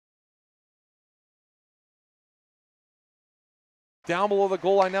Down below the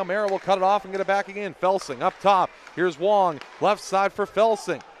goal line now, Merritt will cut it off and get it back again. Felsing up top. Here's Wong, left side for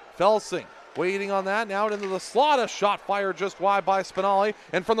Felsing. Felsing waiting on that, now into the slot. A shot fired just wide by Spinelli.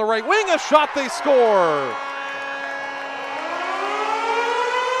 And from the right wing, a shot, they score.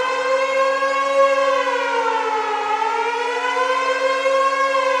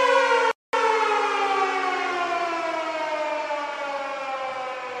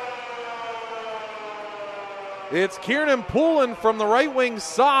 It's Kieran Poulin from the right wing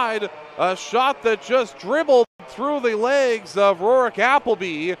side. A shot that just dribbled through the legs of Rorik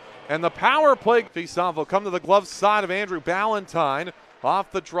Appleby. And the power play faceoff will come to the glove side of Andrew Ballantyne. Off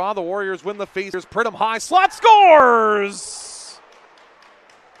the draw, the Warriors win the face. Here's Pridham high, slot scores!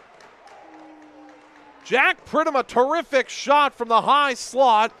 Jack Pridham, a terrific shot from the high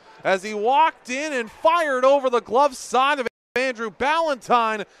slot as he walked in and fired over the glove side of Andrew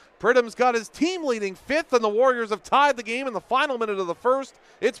Ballantyne. Pridham's got his team leading fifth, and the Warriors have tied the game in the final minute of the first.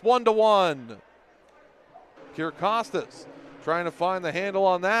 It's 1-1. Kyrkostas trying to find the handle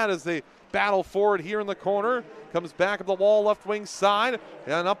on that as they battle forward here in the corner. Comes back up the wall, left wing side,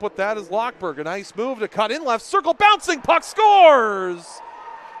 and up with that is Løkkeberg. A nice move to cut in left circle, bouncing puck, scores!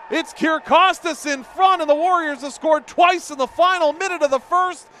 It's Kyrkostas in front, and the Warriors have scored twice in the final minute of the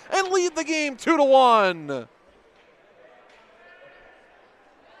first and lead the game 2-1.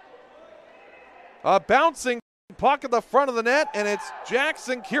 A bouncing puck at the front of the net, and it's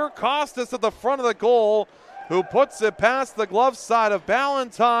Jackson Kyrkostas at the front of the goal who puts it past the glove side of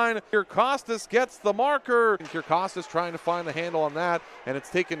Ballantyne. Kyrkostas gets the marker. Kyrkostas trying to find the handle on that, and it's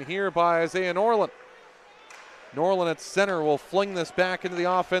taken here by Isaiah Norlin. Norlin at center will fling this back into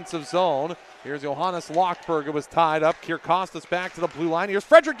the offensive zone. Here's Johannes Løkkeberg, who was tied up. Kyrkostas back to the blue line. Here's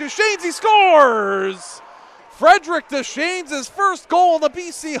Frederick Duchesnes, he scores! Frederick Duchesnes' first goal in the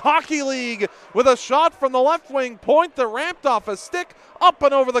BC Hockey League with a shot from the left wing point that ramped off a stick up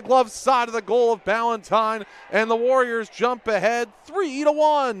and over the glove side of the goal of Ballantyne, and the Warriors jump ahead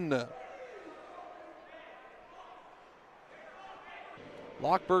 3-1.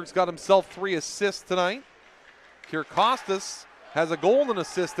 Løkkeberg's got himself 3 assists tonight. Kyrkostas has a goal and an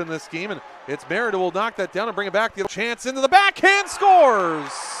assist in this game, and it's Merritt who will knock that down and bring it back. The chance into the backhand, scores!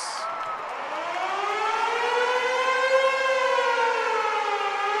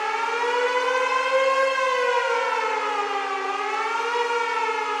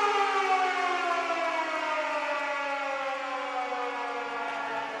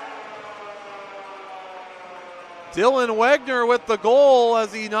 Dylan Wegner with the goal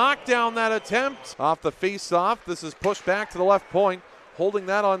as he knocked down that attempt off the face-off. This is pushed back to the left point. Holding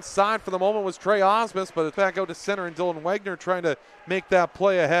that on side for the moment was Trey Osmus, but it's back out to center, and Dylan Wegner trying to make that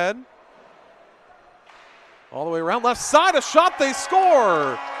play ahead. All the way around left side, a shot, they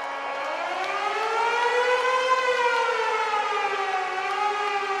score!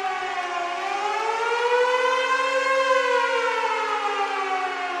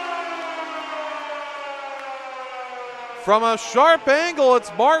 From a sharp angle,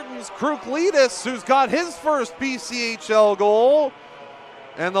 it's Martins Kruklidis who's got his first BCHL goal.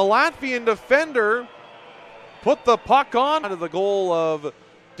 And the Latvian defender put the puck on to the goal of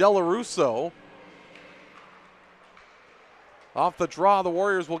Delarusso. Off the draw, the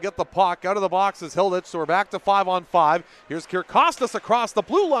Warriors will get the puck out of the box as Hilditch, so we're back to 5-on-5. Here's Kyrkostas across the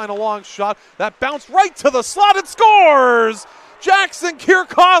blue line, a long shot. That bounced right to the slot and scores! Jackson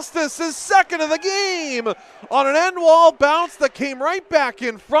Kyrkostas is second of the game on an end wall bounce that came right back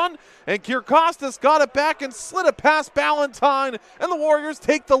in front, and Kyrkostas got it back and slid it past Ballantyne, and the Warriors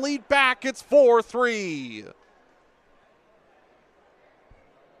take the lead back. It's 4-3.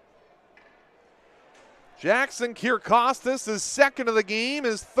 Jackson Kyrkostas is second of the game,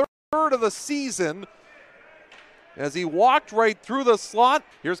 his third of the season, as he walked right through the slot.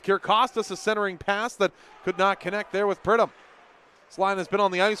 Here's Kyrkostas, a centering pass that could not connect there with Pridham. This line has been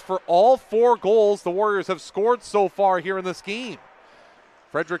on the ice for all 4 goals the Warriors have scored so far here in this game.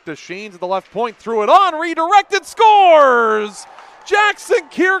 Frederick Duchesnes at the left point, threw it on, redirected, scores! Jackson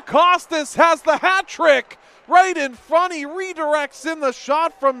Kyrkostas has the hat trick right in front. He redirects in the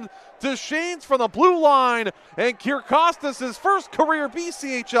shot from Duchesnes from the blue line, and Kyrkostas' first career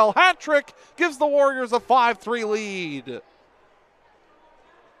BCHL hat trick gives the Warriors a 5-3 lead.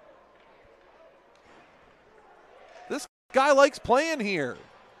 This guy likes playing here.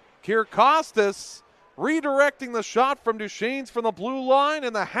 Kyrkostas redirecting the shot from Duchesnes from the blue line,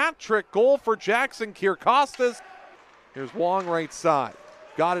 and the hat trick goal for Jackson Kyrkostas. Here's Wong right side.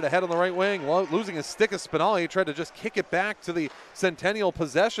 Got it ahead on the right wing, losing his stick of Spinelli. He tried to just kick it back to the Centennial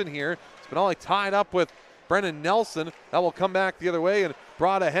possession here. Spinelli tied up with Brennan Nelson. That will come back the other way and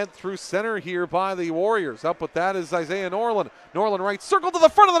brought ahead through center here by the Warriors. Up with that is Isaiah Norland. Norland right circle to the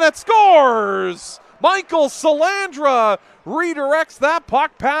front of the net, scores! Michael Salandra redirects that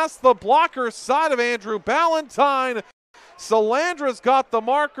puck past the blocker side of Andrew Ballantyne. Salandra's got the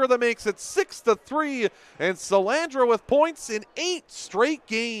marker that makes it 6-3, and Salandra with points in 8 straight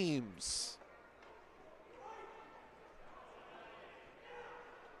games.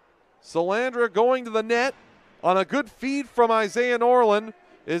 Salandra going to the net on a good feed from Isaiah Norland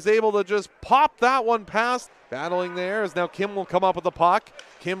is able to just pop that one past. Battling there as now Kim will come up with the puck.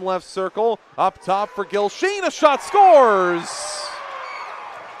 Kim left circle, up top for Gil Sheen, a shot, scores!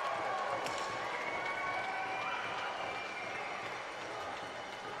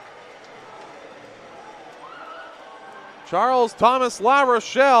 Charles Thomas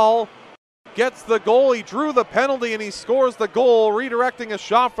LaRochelle gets the goal. He drew the penalty and he scores the goal, redirecting a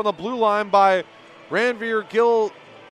shot from the blue line by Ranveer Gil